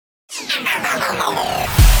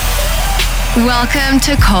Welcome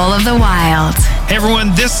to Call of the Wild. Hey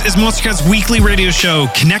everyone, this is Monstercat's weekly radio show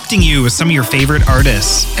connecting you with some of your favorite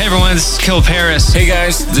artists. Hey everyone, this is Kill Paris. Hey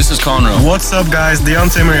guys, this is Conroe. What's up guys,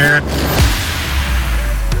 Deon Timmer here.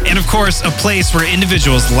 And of course, a place where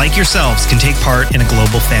individuals like yourselves can take part in a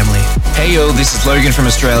global family. Hey yo, this is Logan from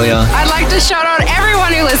Australia. I'd like to shout out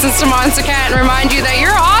everyone who listens to Monstercat and remind you that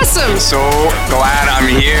you're awesome. So glad I'm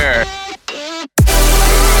here.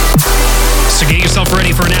 So get yourself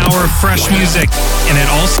ready for an hour of fresh music, and it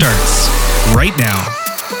all starts right now.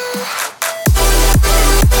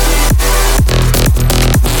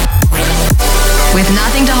 With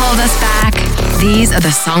nothing to hold us back, these are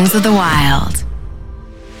the songs of the wild.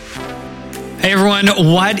 Hey everyone,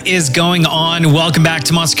 what is going on? Welcome back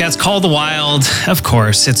to Monstercat's Call of the Wild. Of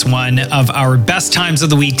course, it's one of our best times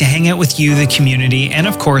of the week to hang out with you, the community, and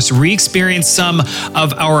of course, re-experience some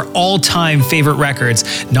of our all-time favorite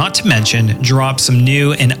records, not to mention drop some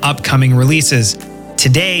new and upcoming releases.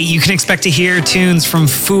 Today, you can expect to hear tunes from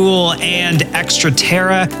Fool and Extra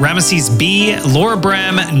Terra, Ramesses B, Laura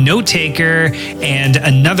Brem, Note Taker, and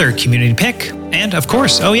another community pick. And of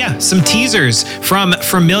course, some teasers from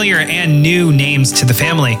familiar and new names to the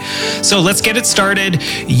family. So let's get it started.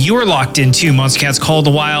 You're locked into Monstercat's Call of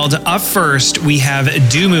the Wild. Up first, we have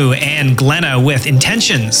Dumu and Glenna with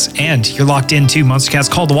Intentions. And you're locked into Monstercat's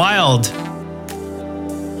Call of the Wild.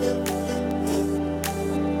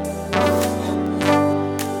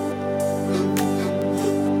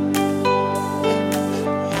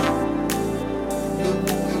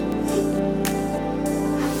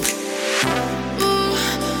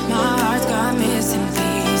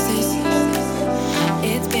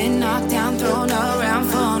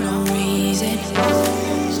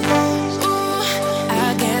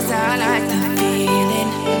 I like the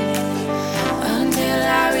feeling until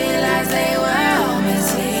I realize they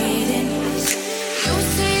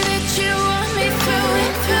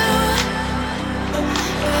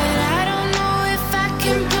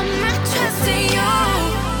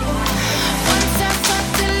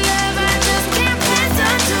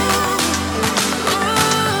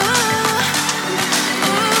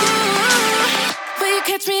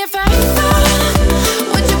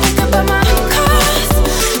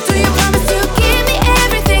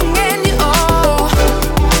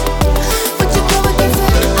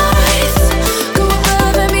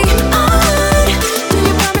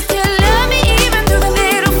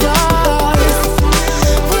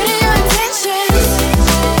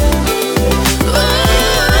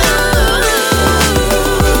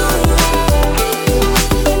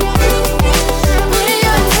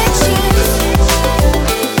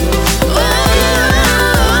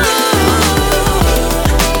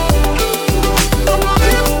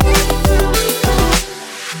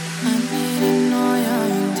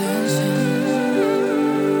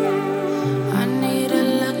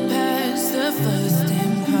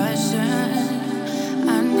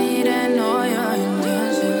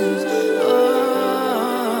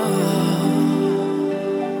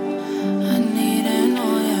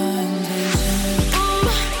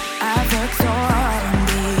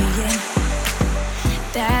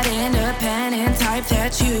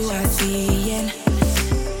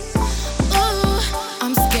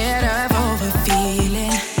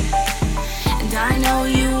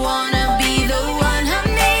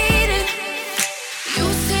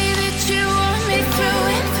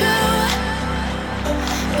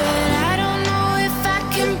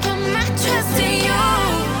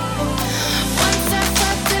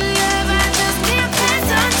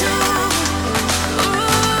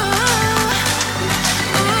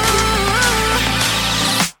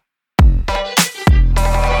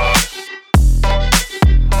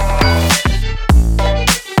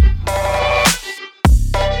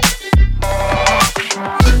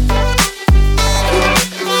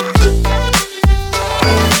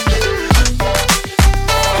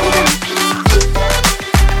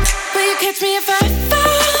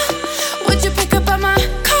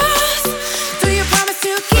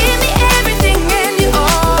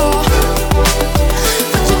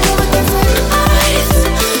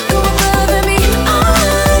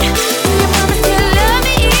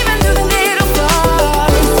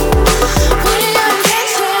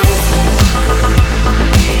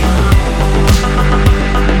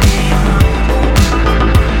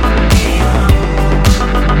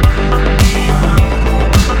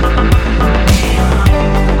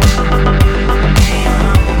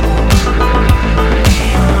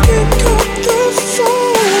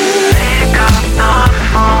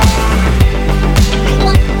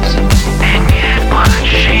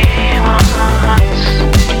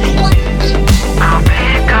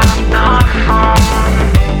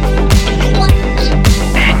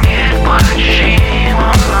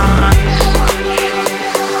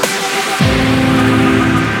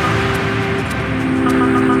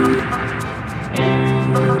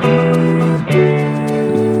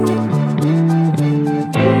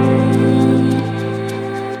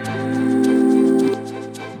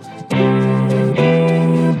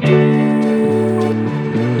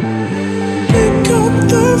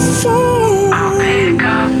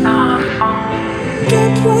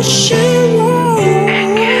she wants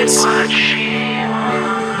and get what she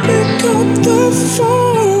wants. Pick up the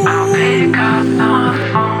phone. I'll pick up the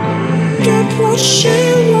phone. Get what she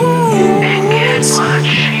wants and get what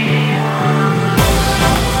she wants.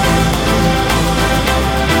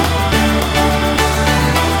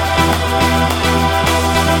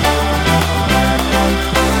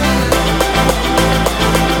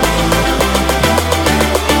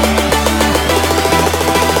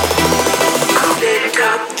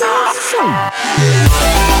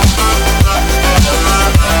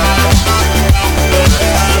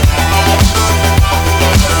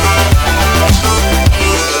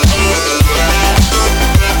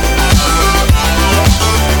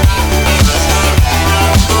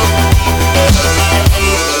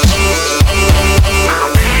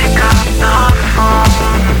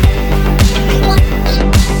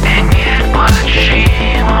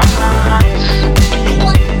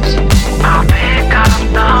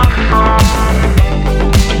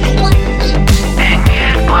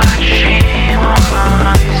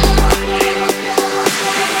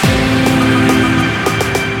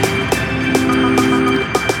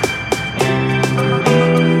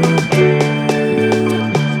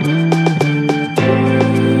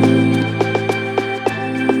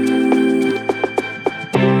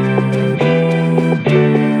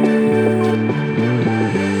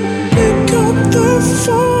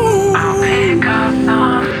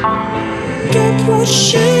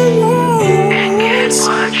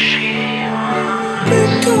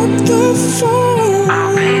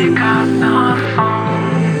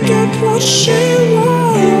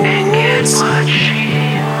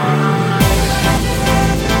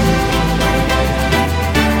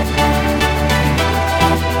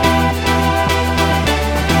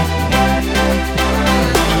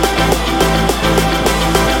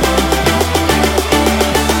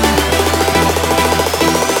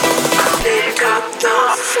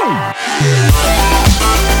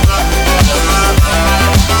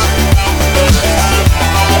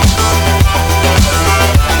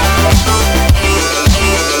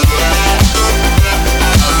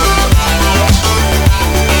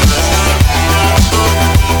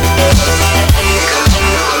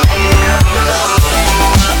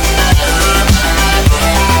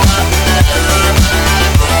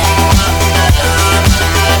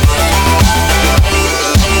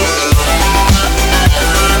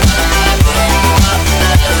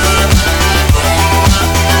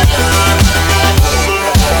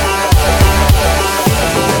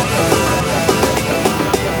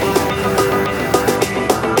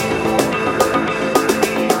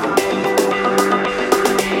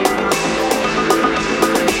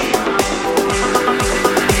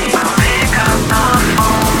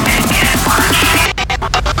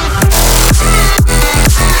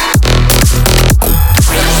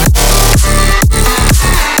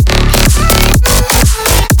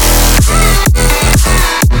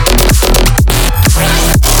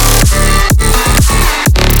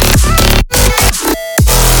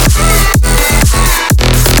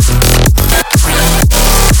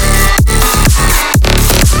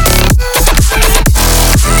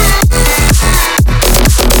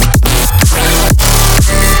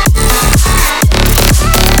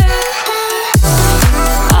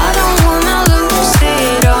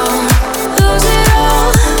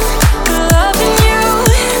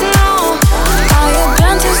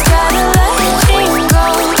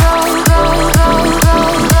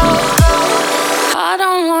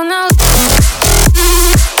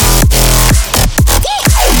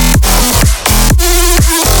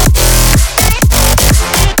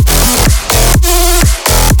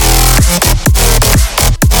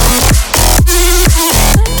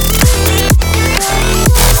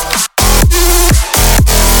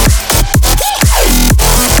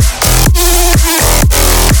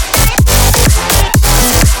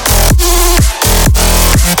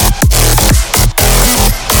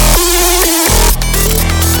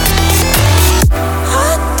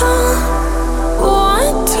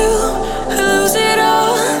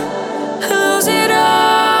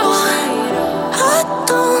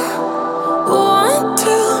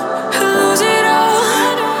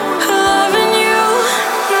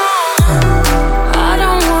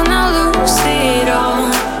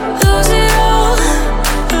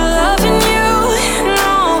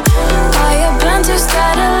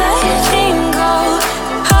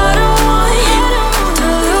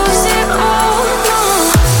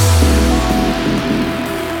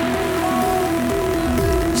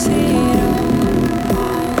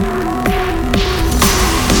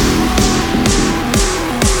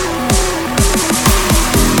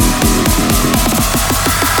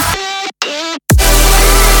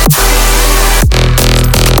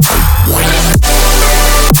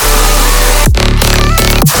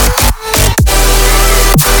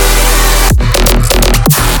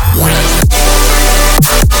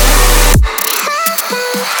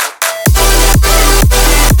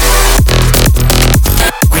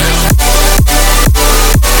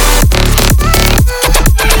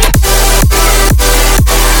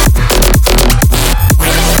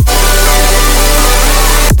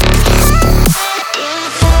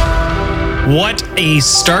 What a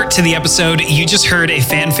start to the episode. You just heard a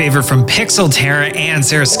fan favorite from Pixel Terra and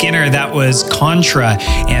Sarah Skinner. That was Contra.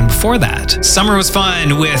 And before that, Summer Was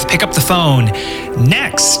Fun with Pick Up the Phone.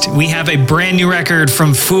 Next, we have a brand new record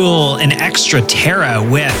from Fool and Extra Terra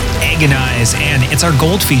with Agonize. And it's our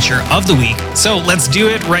gold feature of the week. So let's do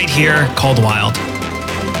it right here, Call the Wild.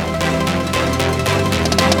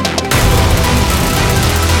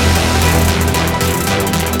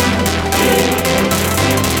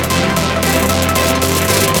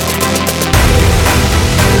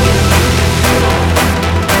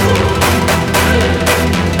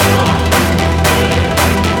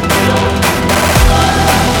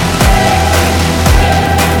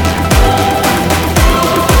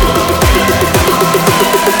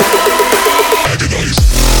 Agonize.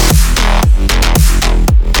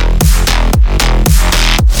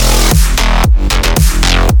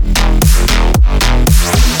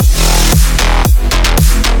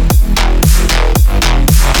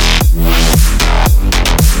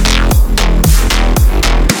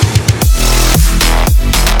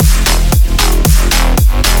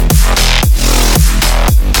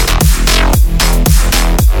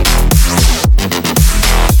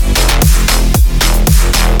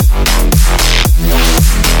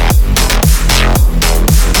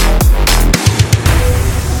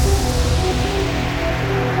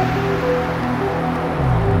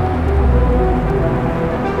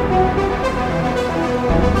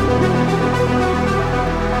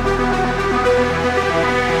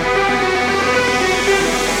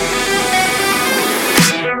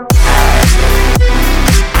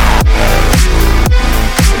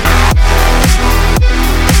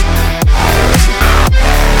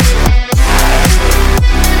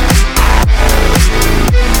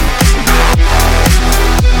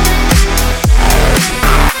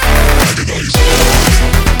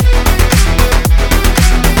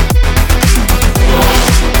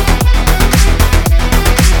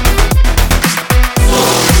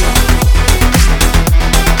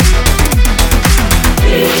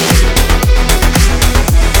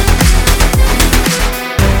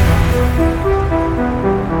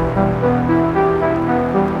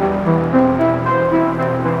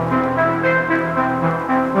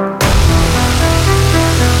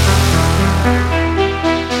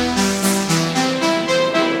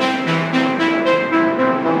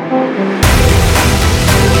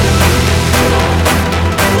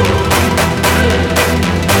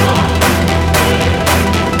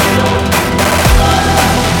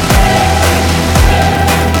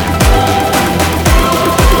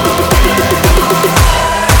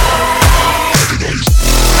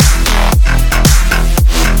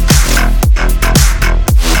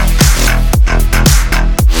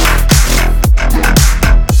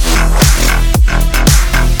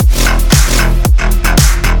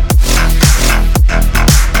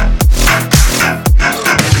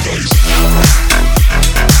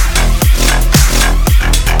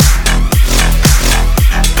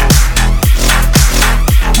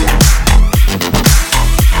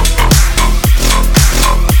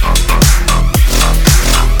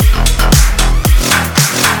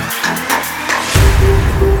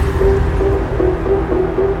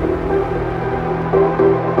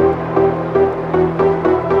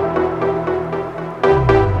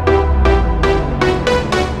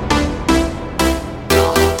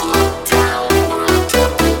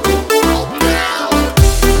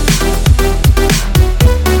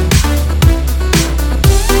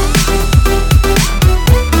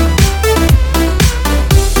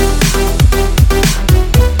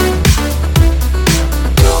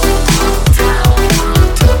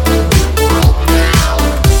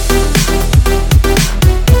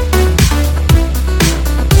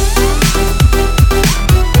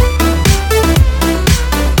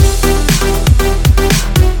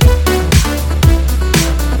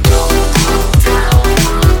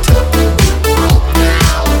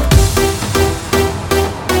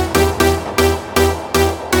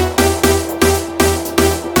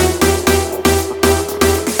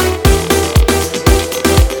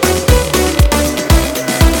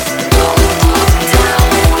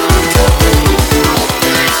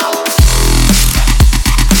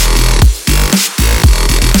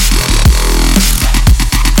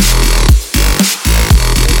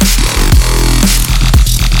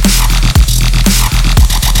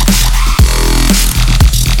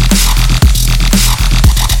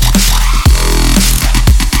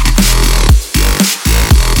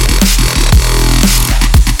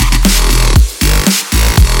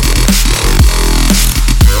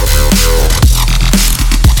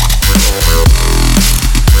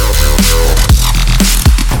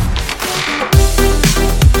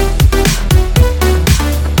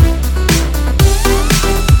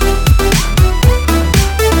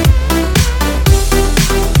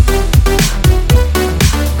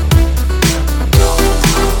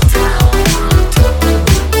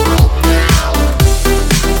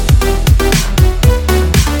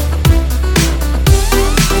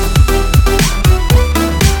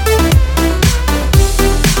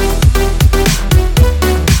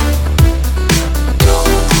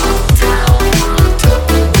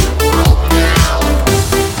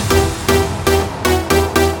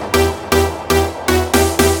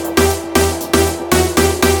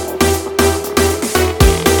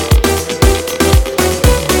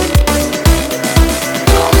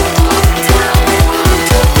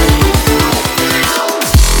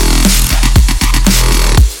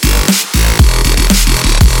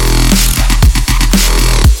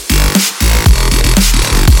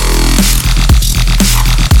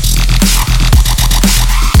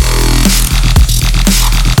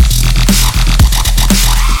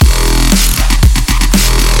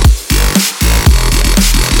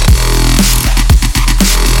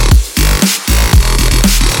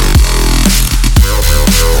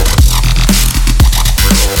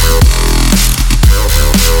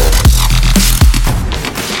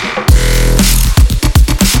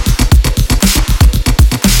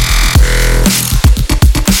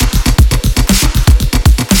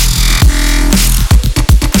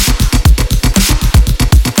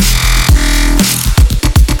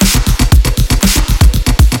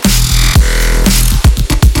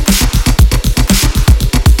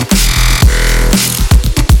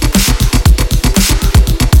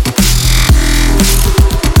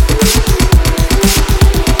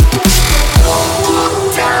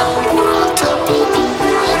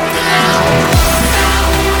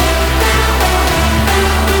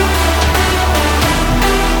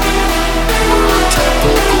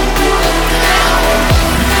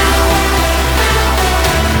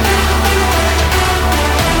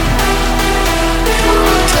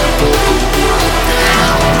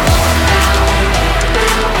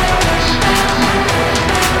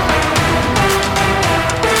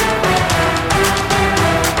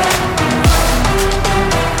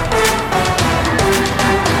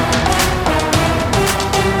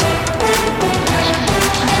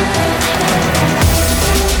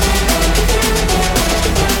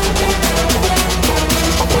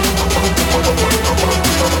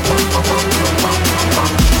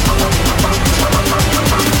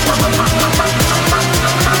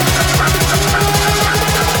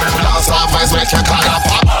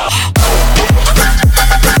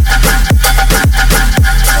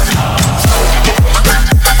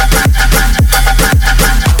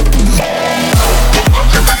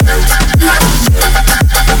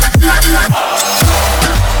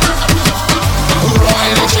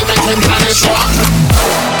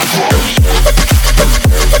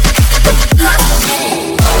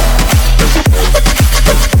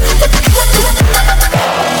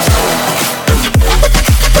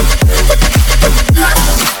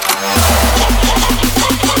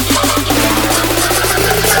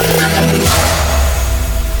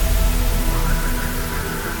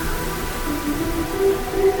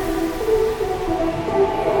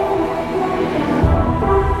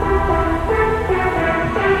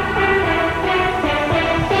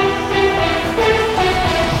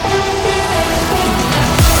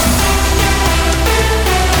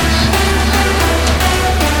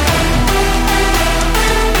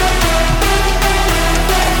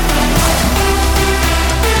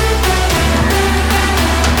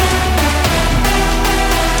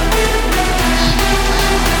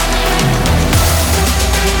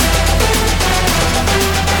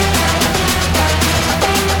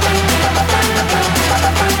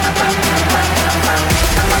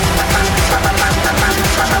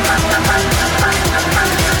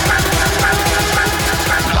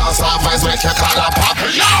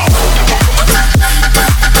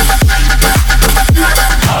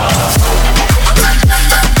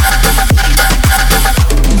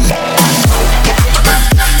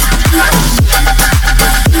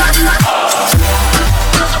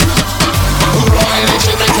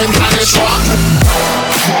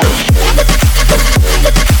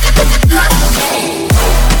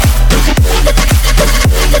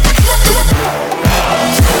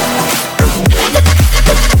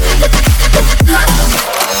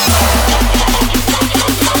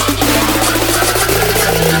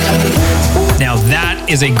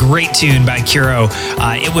 Is a great tune by Kuro.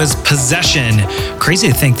 It was Possession. Crazy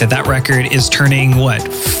to think that record is turning,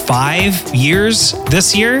 5 years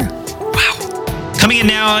this year? Wow. Coming in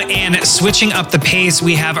now and switching up the pace,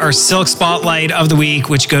 we have our Silk Spotlight of the week,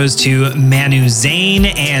 which goes to Manu Zane,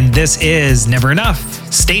 and this is Never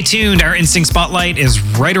Enough. Stay tuned. Our Instinct Spotlight is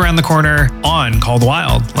right around the corner on Call the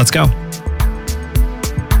Wild. Let's go.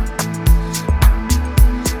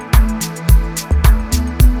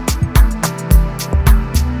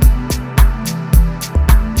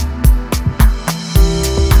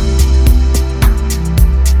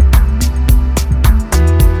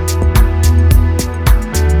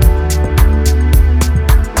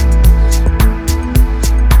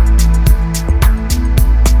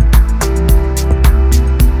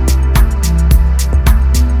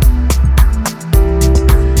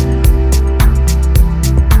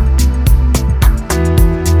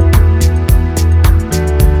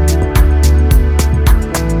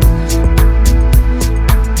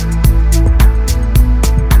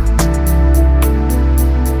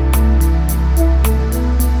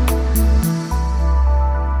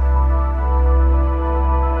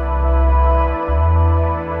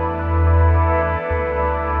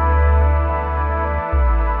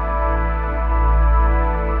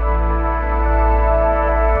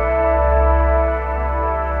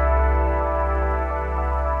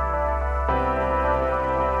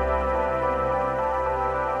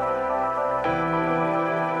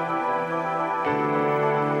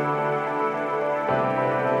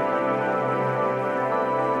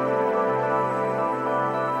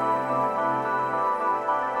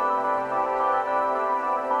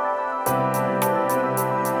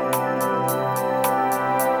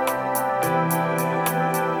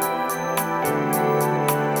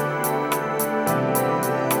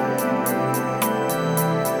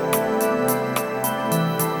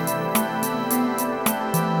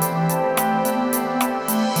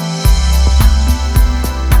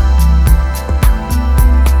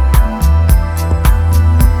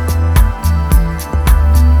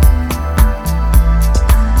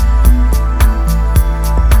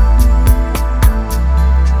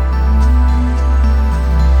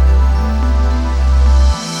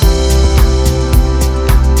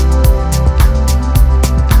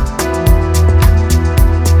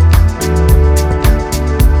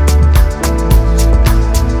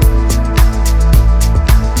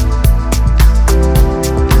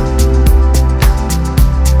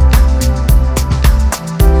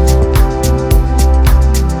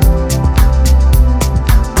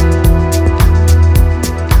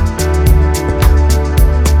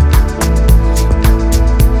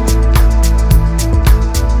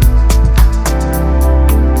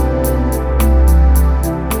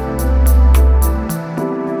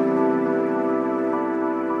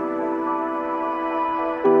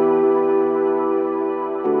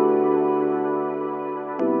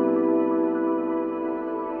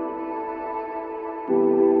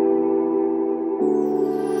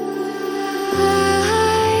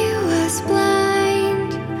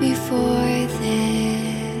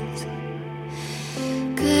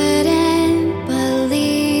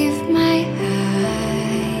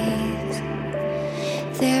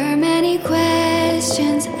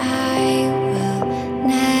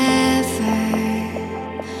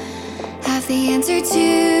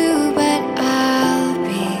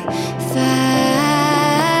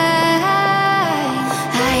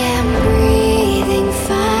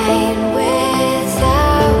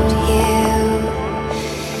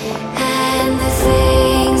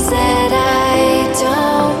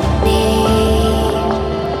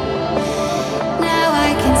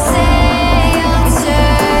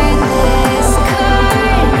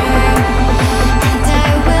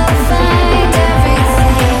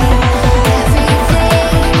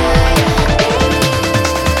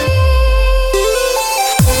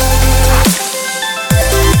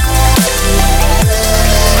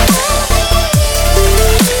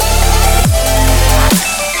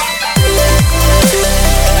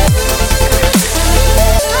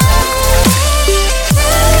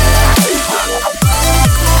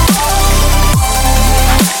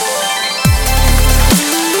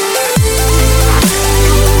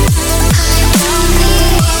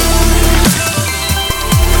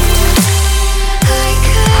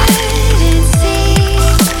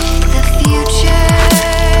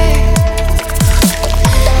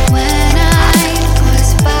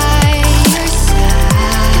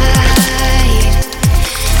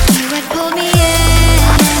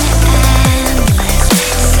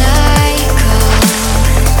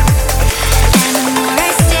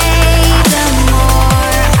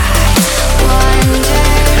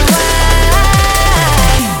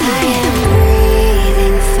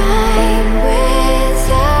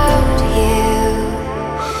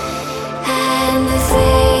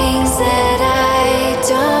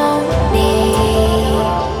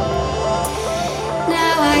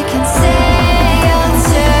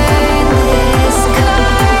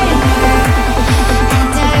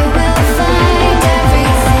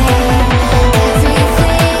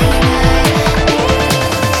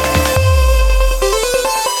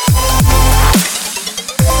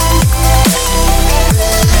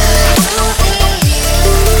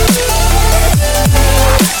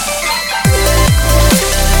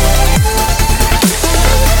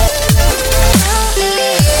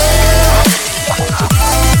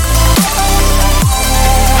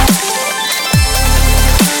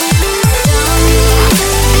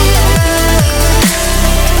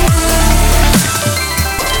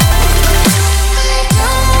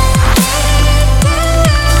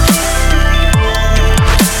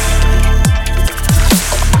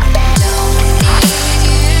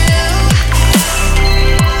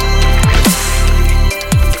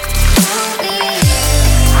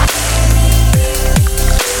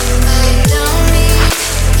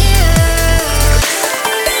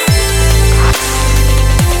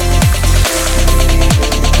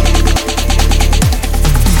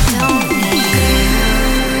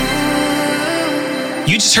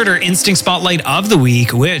 just heard our Instinct Spotlight of the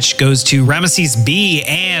week, which goes to Ramesses B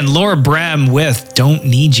and Laura Brem with Don't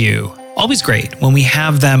Need You. Always great when we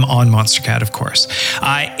have them on Monstercat, of course.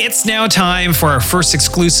 It's now time for our first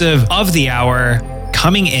exclusive of the hour.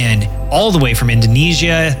 Coming in all the way from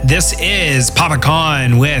Indonesia, this is Papa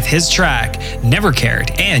Khan with his track, Never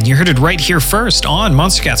Cared. And you heard it right here first on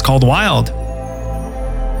Monstercat's Called Wild.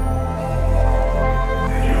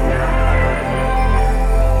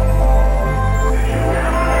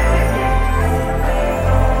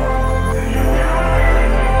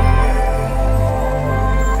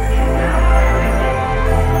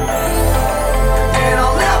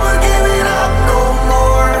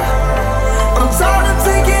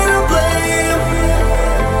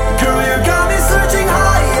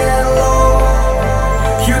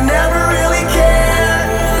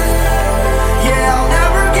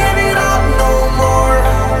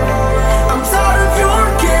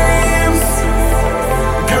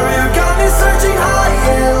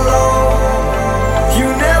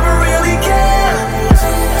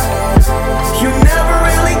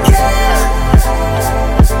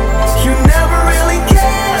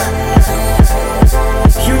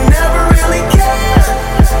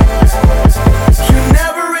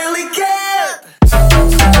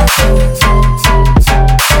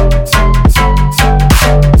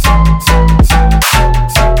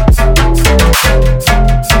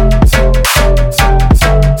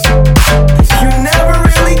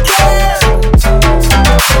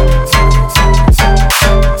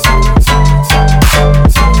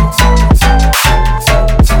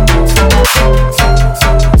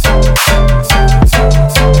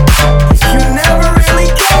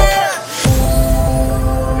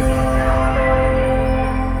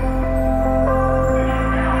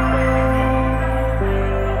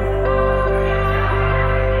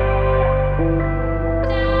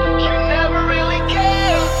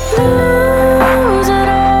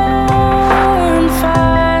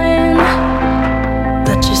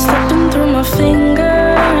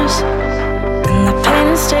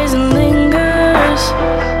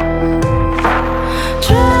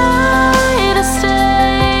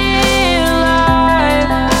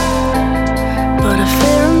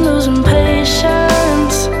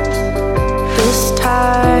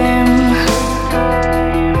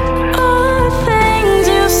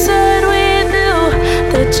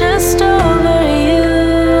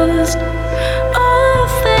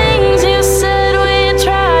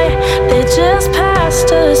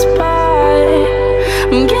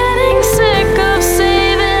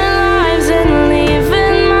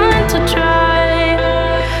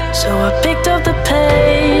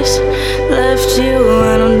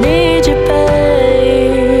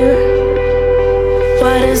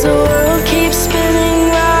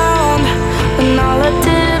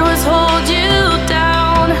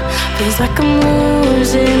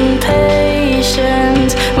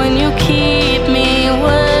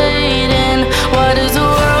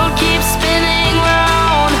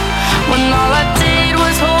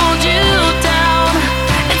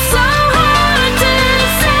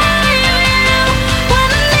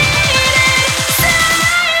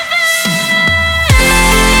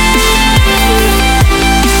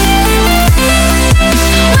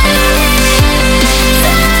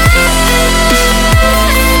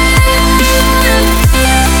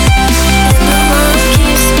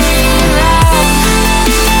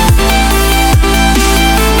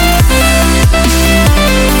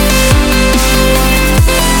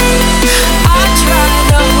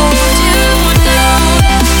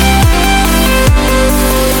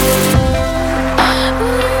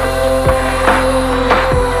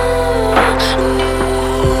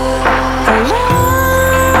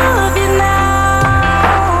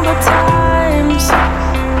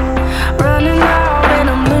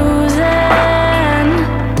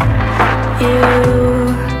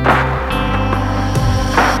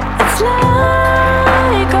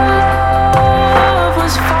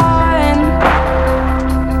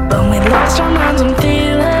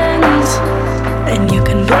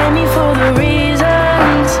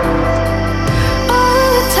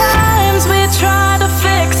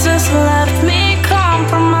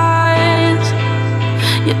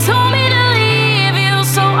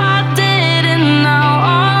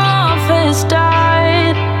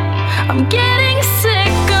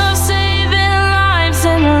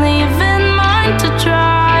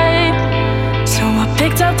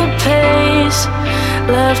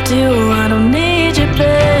 Left you, I don't need you,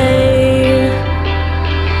 babe.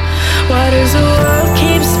 Why does the world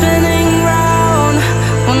keep spinning round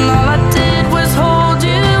when all I did was hold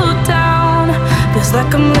you down? Feels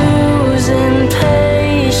like I'm losing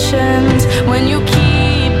patience when you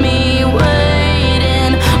keep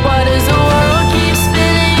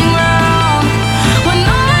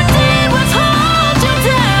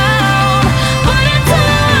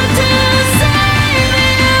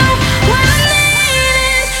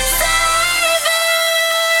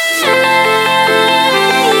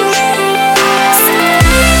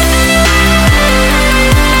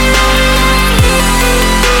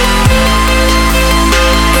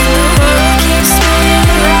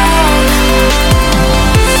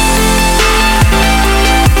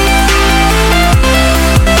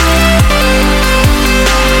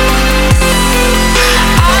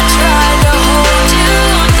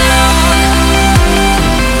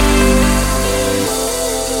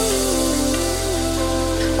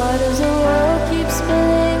Why does the world keep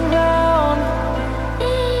spinning round?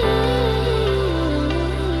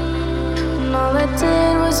 And all it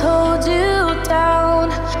did was hold you down.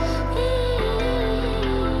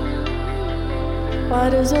 Why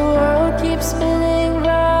does the world keep spinning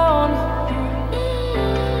round?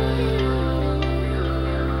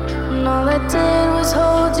 And all it did was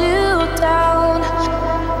hold you down.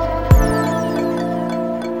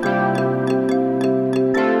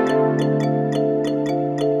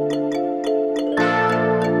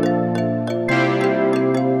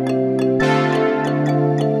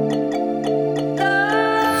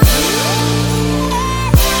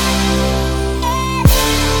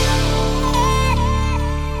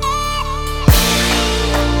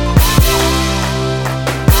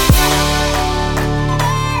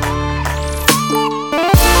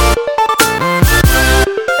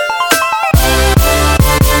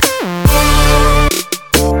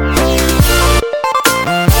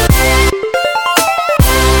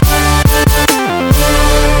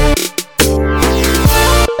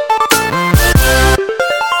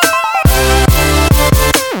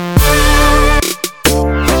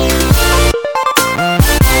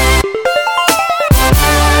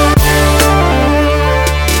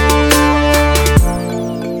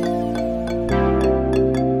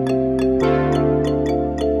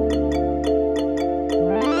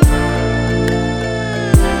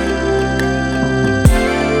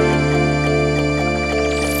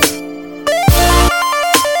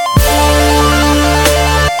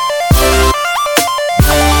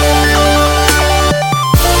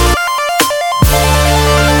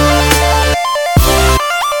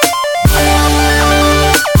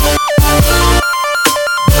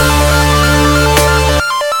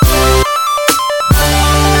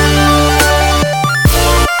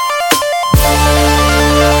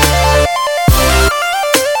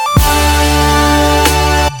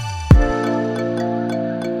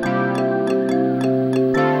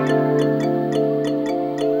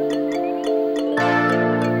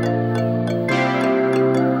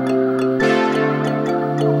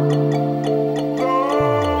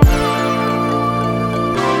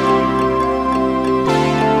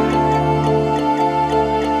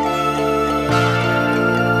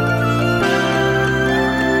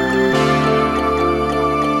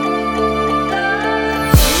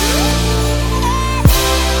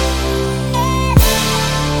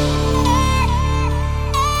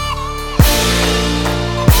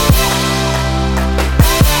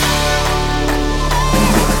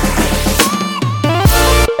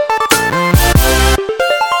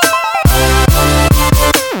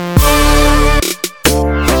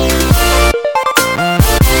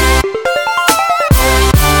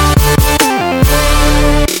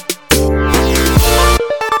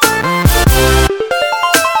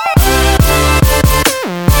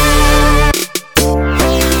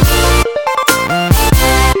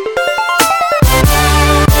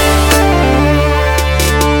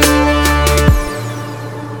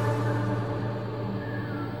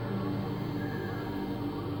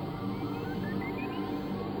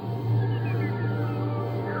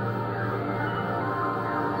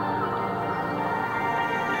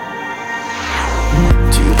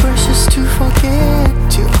 To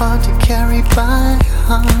forget, too hard to carry by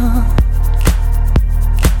heart.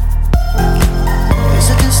 There's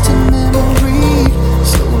a distant memory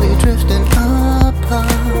slowly drifting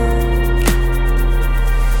apart.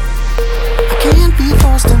 I can't be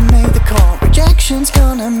forced to make the call. Rejection's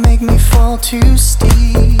gonna make me fall too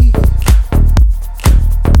steep.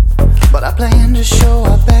 But I plan to show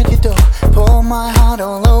up at your door, pour my heart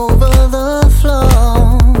all over the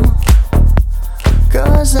floor.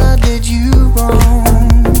 'Cause I did you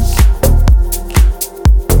wrong.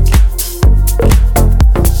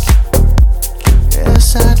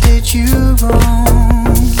 Yes, I did you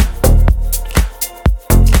wrong.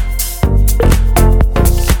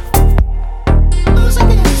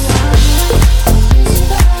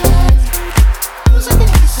 Who's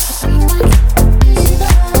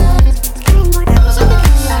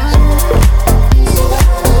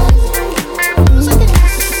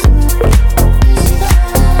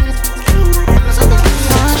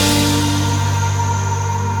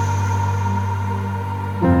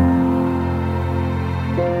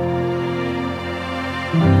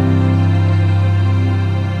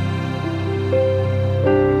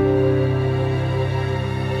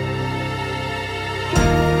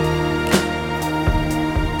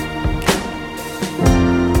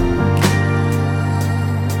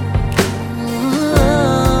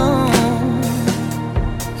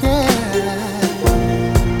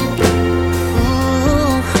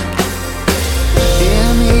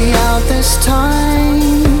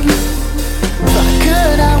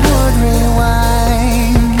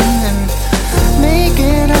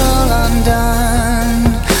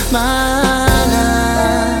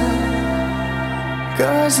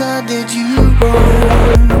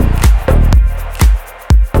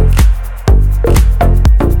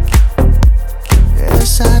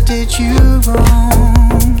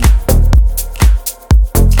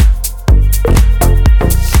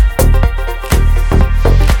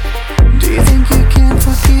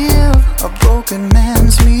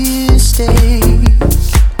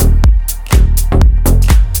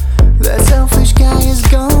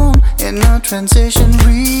transition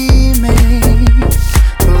remake.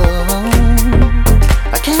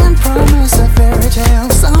 I can't promise a fairy tale.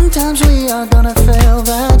 Sometimes we are gonna fail,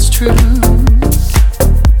 that's true.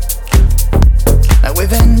 Now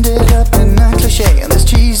we've ended up in a cliche, and this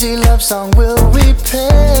cheesy love song will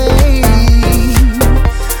repay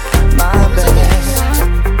my bad.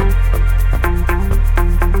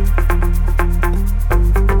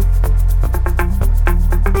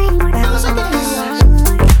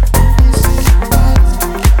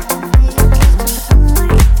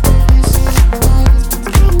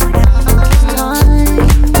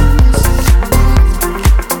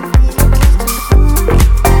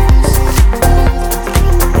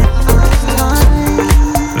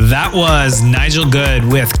 That was Nigel Good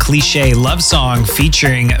with Cliché Love Song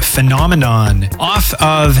featuring Phenomenon off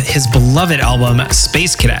of his beloved album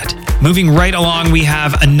Space Cadet. Moving right along, we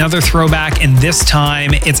have another throwback, and this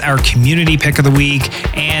time it's our community pick of the week,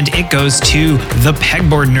 and it goes to the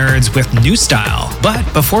Pegboard Nerds with New Style.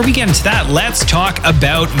 But before we get into that, let's talk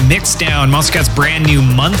about Mixdown, Monstercat's brand new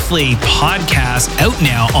monthly podcast out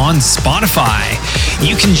now on Spotify.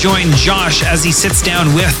 You can join Josh as he sits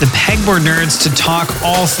down with the Pegboard Nerds to talk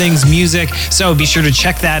all things music, so be sure to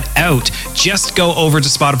check that out. Just go over to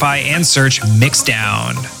Spotify and search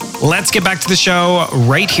Mixdown. Let's get back to the show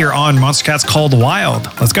right here on Monstercat's Call the Wild.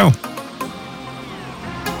 Let's go.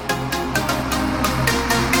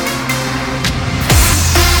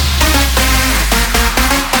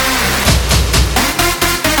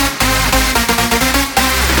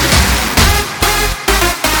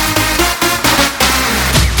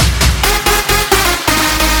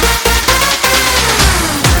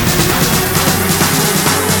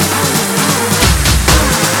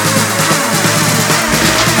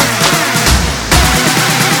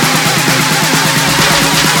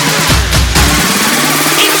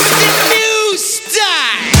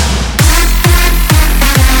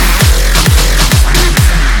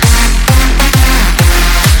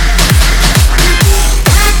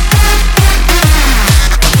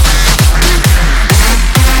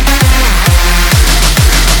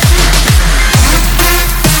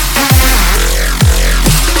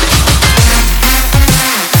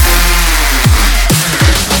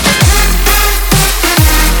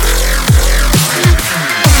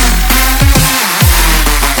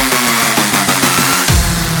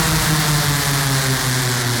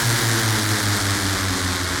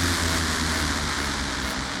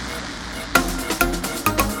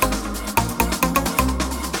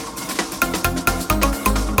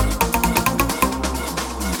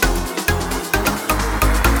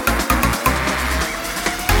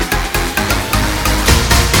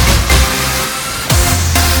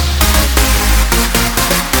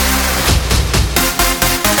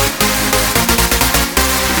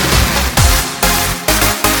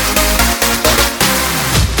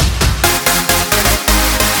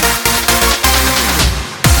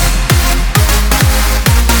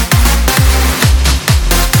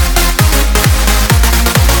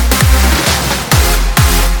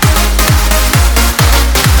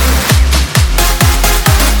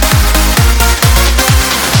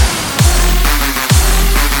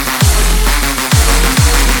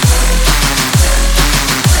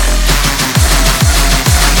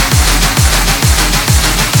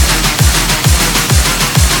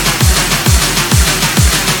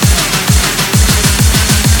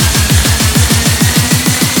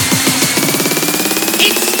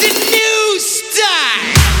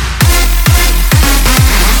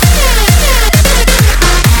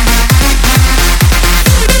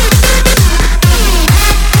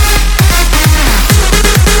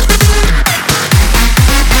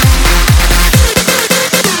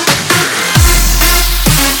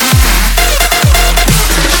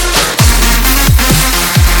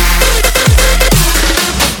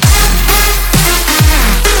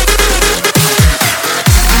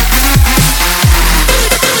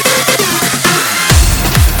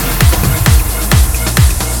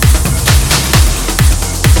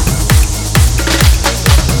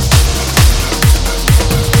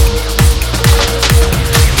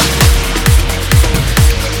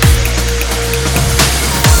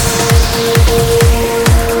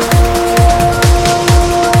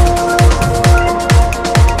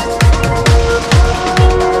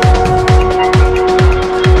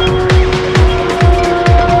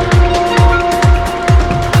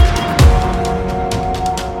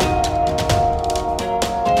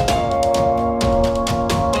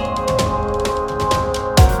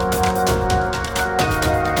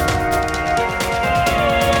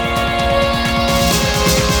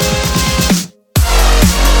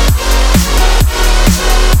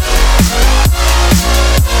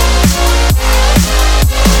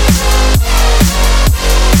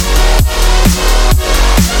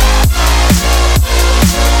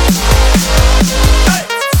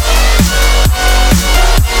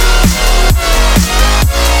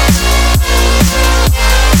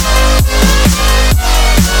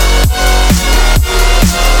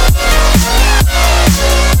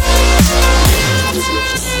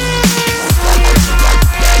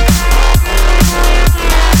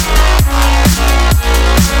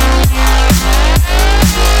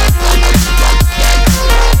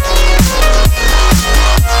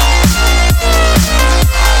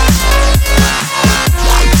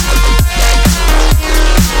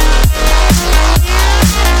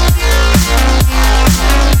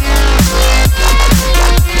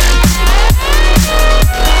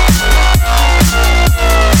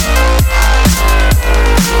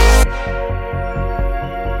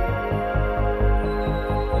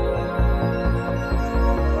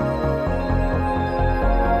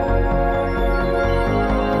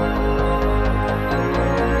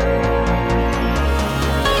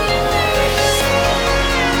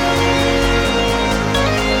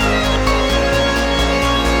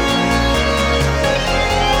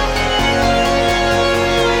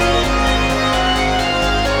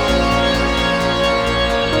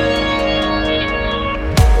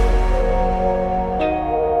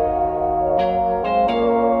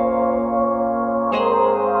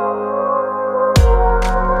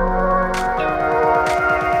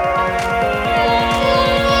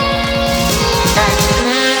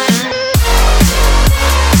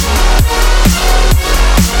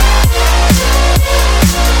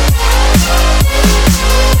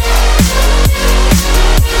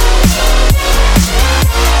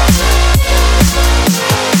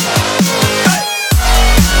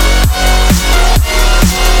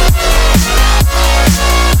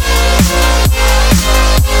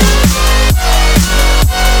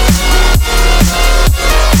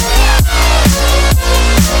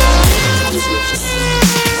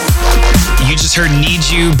 You just heard Need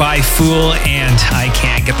You by Fool, and I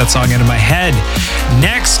can't get that song out of my head.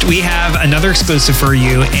 Next, we have another exclusive for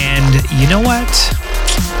you, and you know what?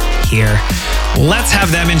 Here. Let's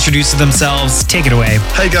have them introduce themselves. Take it away.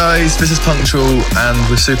 Hey guys, this is Punctual, and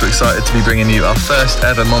we're super excited to be bringing you our first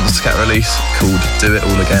ever Monstercat release called Do It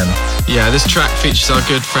All Again. Yeah, this track features our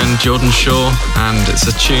good friend Jordan Shaw, and it's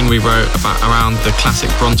a tune we wrote around the classic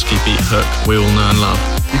Bronski beat hook we all know and love.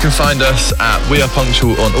 You can find us at We Are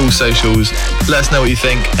Punctual on all socials. Let us know what you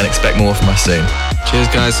think and expect more from us soon. Cheers,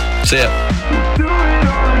 guys. See ya.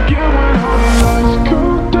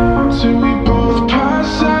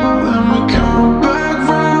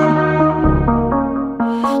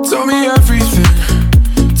 Tell me everything.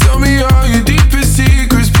 Tell me all your deepest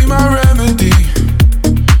secrets. Be my remedy.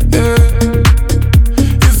 Yeah.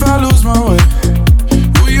 If I lose my way,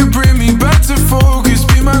 will you bring me back to focus?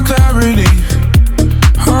 Be my clarity.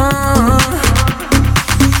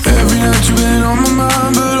 Every night you've been on my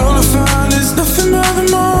mind, but all I find is nothing by the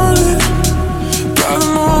morning. By the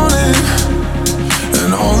morning.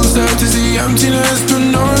 And all that's left is the emptiness, but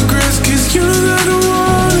no regrets, 'cause you know that I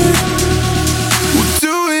want it. We'll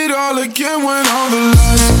do it all again when all the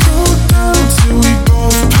lights go down, till we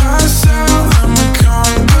both pass out and we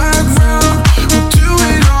come back round. We'll do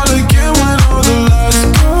it all again when all the lights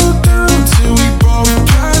go down, till we both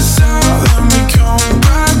pass out and we come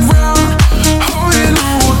back round. Oh, you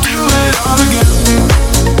know we'll do it all again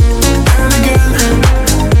and again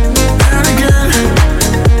and again.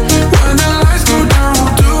 When the lights go down,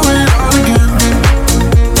 we'll do it all again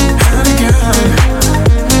and again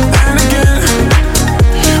and again.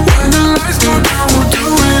 When the lights go down, we'll do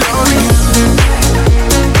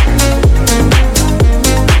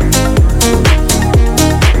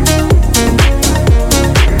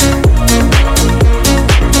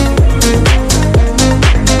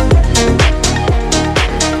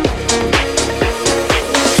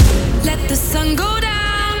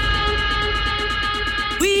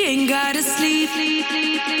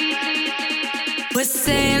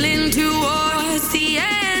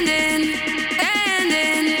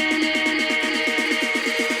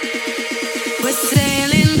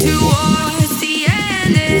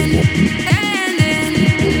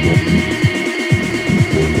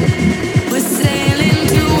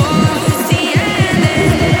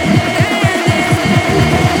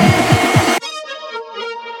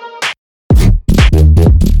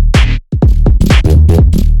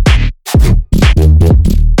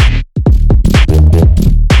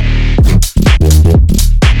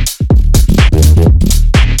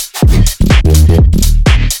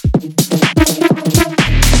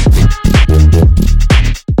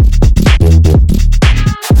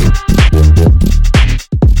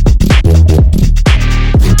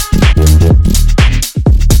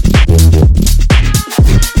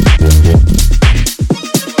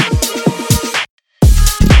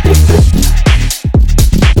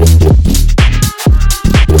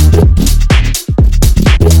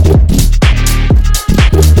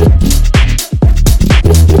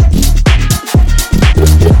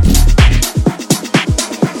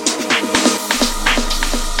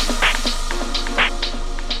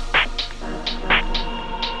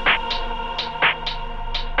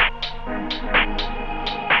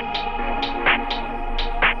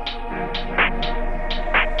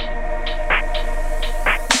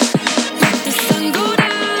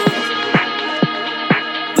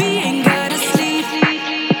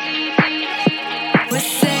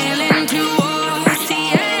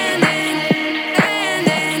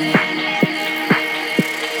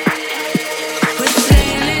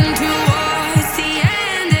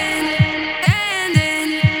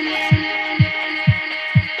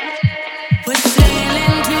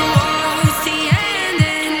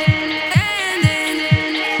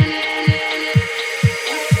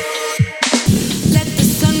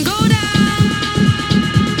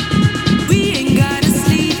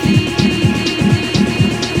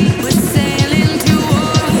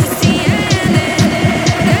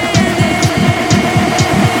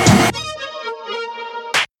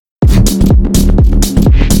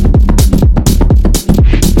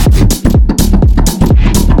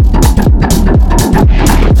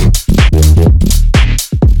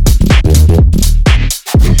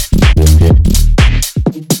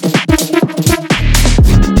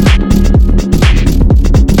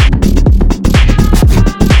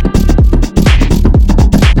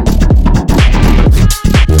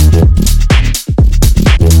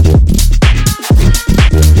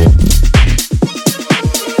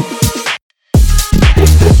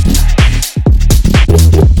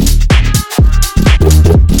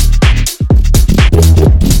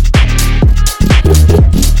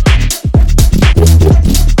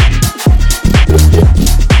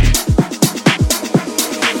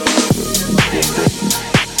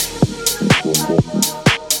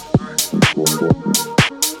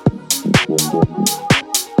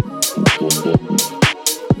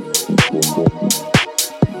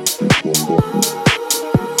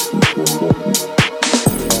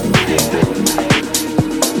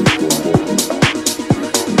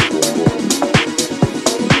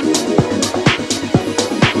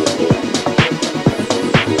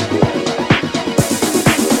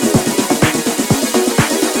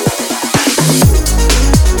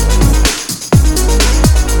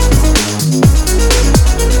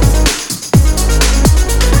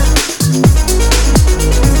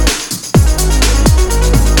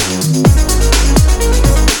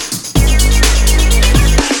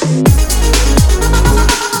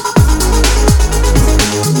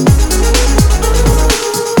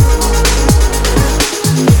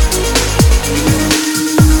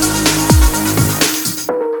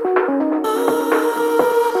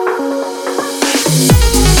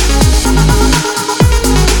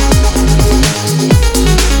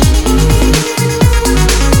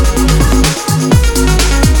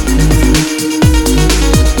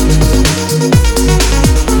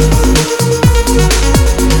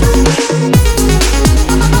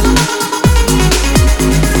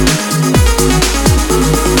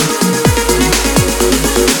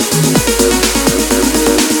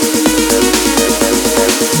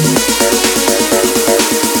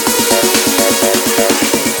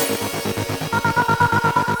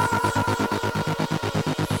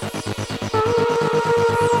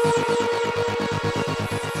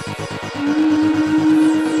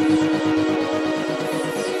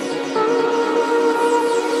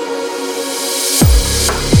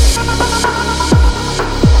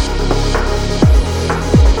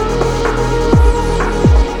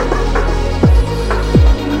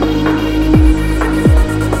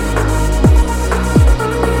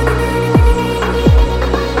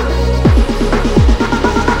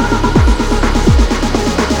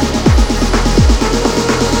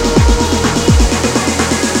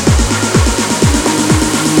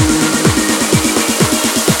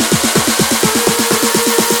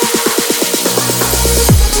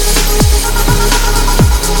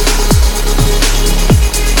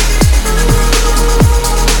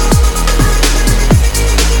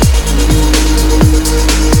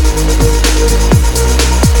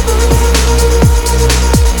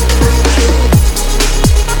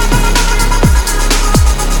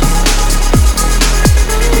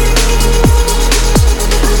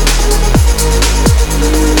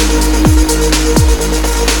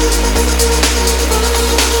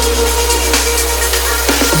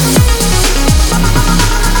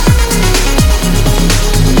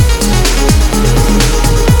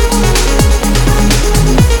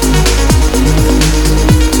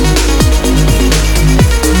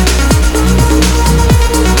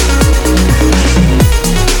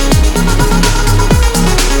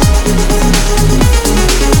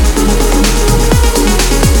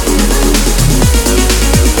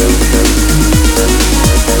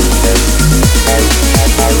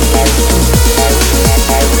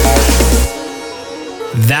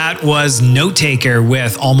was Note Taker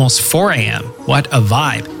with Almost 4 a.m. What a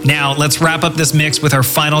vibe. Now, let's wrap up this mix with our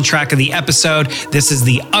final track of the episode. This is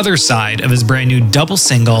the other side of his brand new double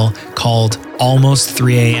single called Almost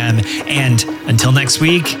 3 a.m. And until next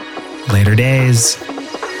week, later days.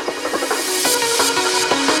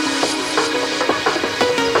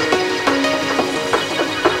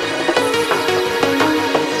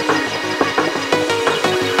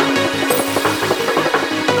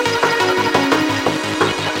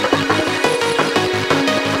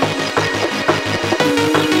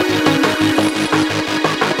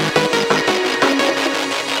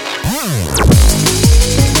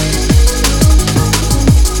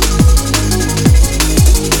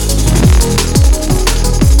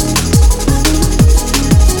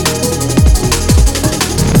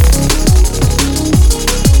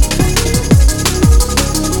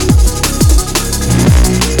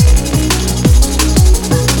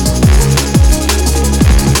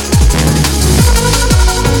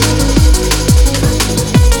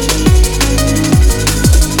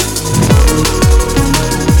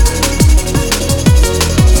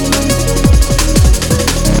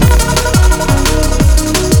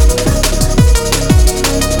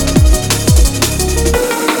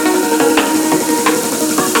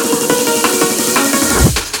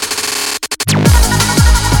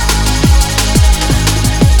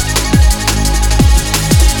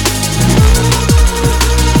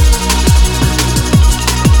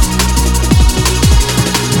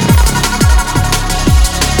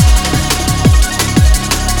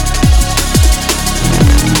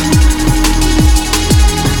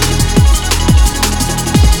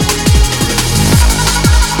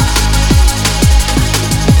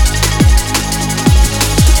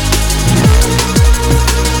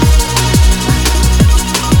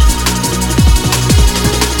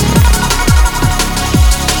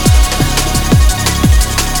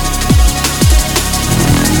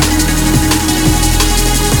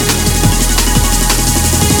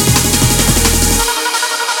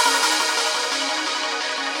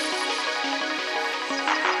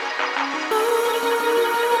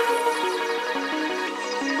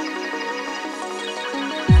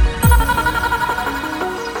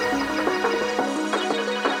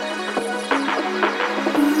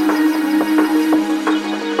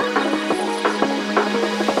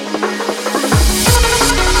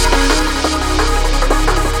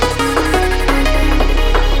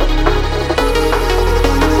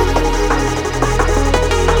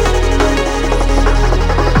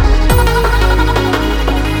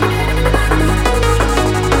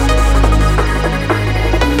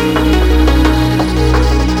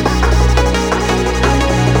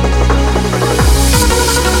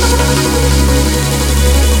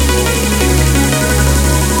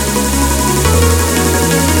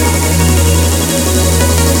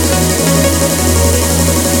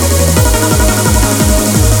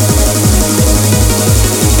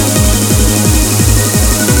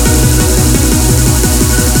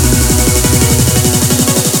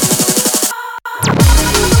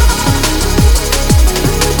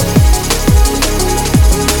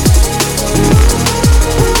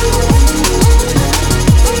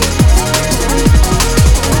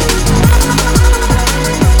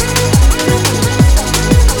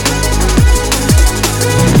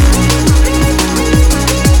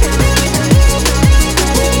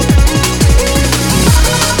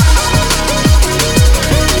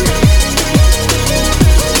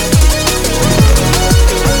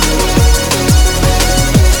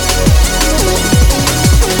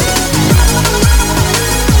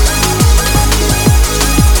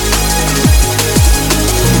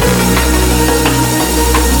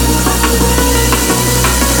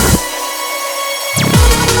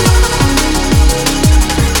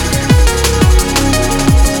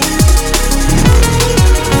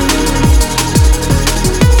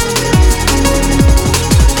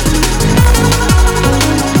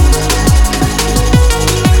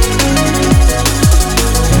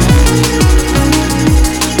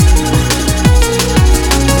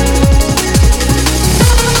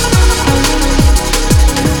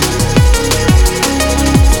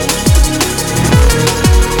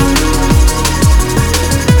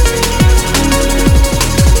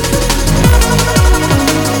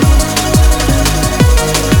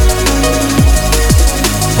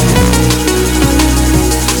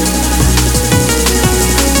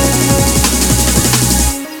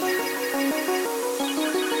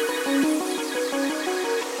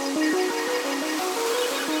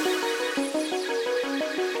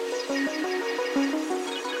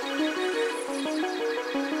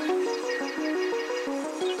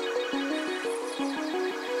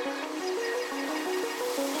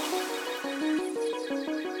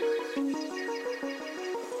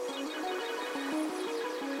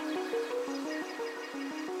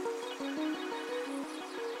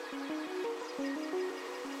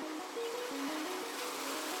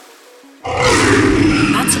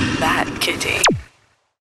 That's a bad kitty.